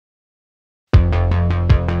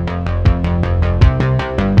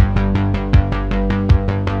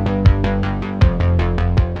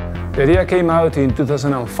The idea came out in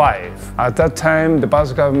 2005. At that time, the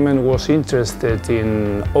Basque government was interested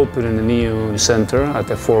in opening a new center at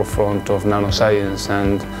the forefront of nanoscience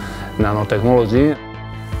and nanotechnology.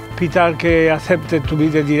 Peter accepted to be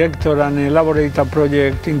the director and elaborate a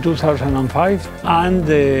project in 2005, and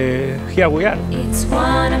here we are. It's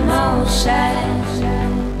one emotion.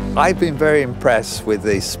 I've been very impressed with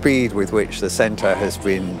the speed with which the centre has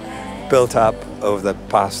been built up over the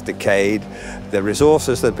past decade, the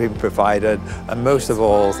resources that have been provided, and most of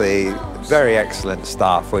all the very excellent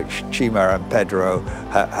staff which Chima and Pedro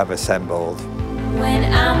have assembled. When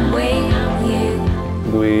I'm with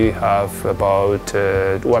you. We have about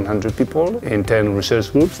 100 people in 10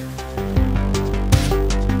 research groups.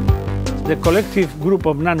 The collective group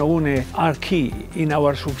of nanoGUNE are key in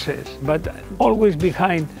our success, but always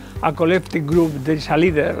behind a collective group there is a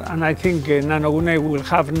leader, and I think nanoGUNE will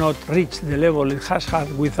have not reached the level it has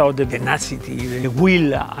had without the tenacity, the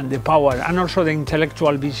will and the power, and also the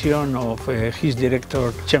intellectual vision of his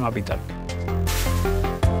director, Chema Pitar.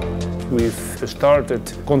 We've started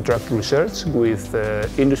contract research with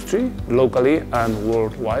industry, locally and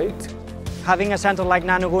worldwide. Having a center like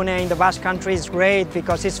nanoGUNE in the Basque country is great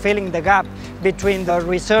because it's filling the gap between the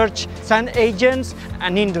research agents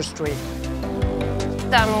and industry.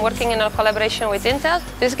 I'm working in a collaboration with Intel.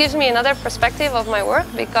 This gives me another perspective of my work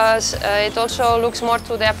because it also looks more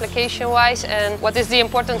to the application-wise and what is the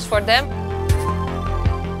importance for them.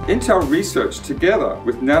 Intel research together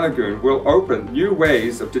with nanoGUNE will open new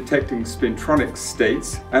ways of detecting spintronic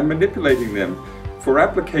states and manipulating them for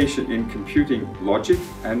application in computing logic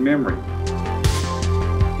and memory.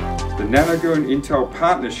 The nanoGUNE Intel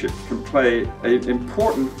partnership can play an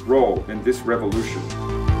important role in this revolution.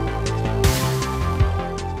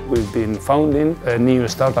 We've been founding new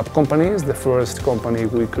startup companies. The first company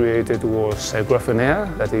we created was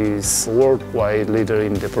Graphenea, that is a worldwide leader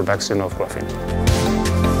in the production of graphene.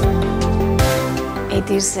 It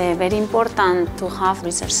is very important to have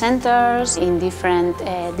research centers in different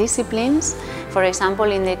disciplines. For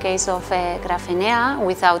example, in the case of Graphenea,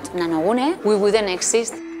 without nanoGUNE, we wouldn't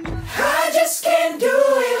exist. I just can't do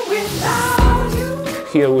it without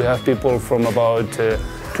you. Here we have people from about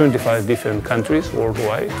 25 different countries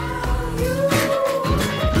worldwide.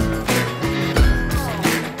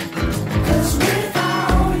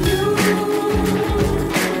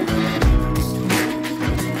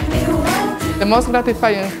 The most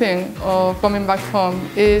gratifying thing of coming back home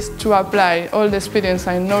is to apply all the experience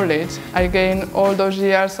and knowledge I gained all those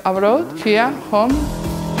years abroad, here, home.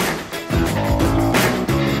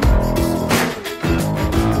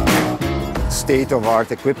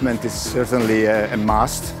 State-of-art equipment is certainly a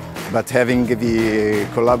must, but having the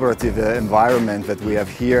collaborative environment that we have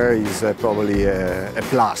here is probably a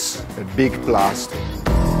plus, a big plus.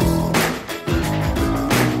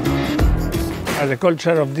 The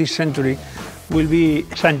culture of this century will be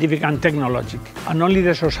scientific and technological, and only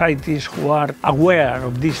the societies who are aware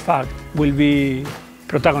of this fact will be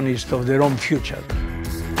protagonists of their own future.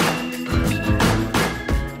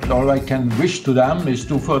 All I can wish to them is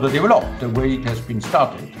to further develop the way it has been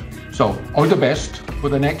started. So all the best for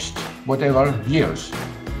the next whatever years,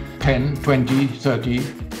 10, 20, 30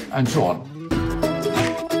 and so on.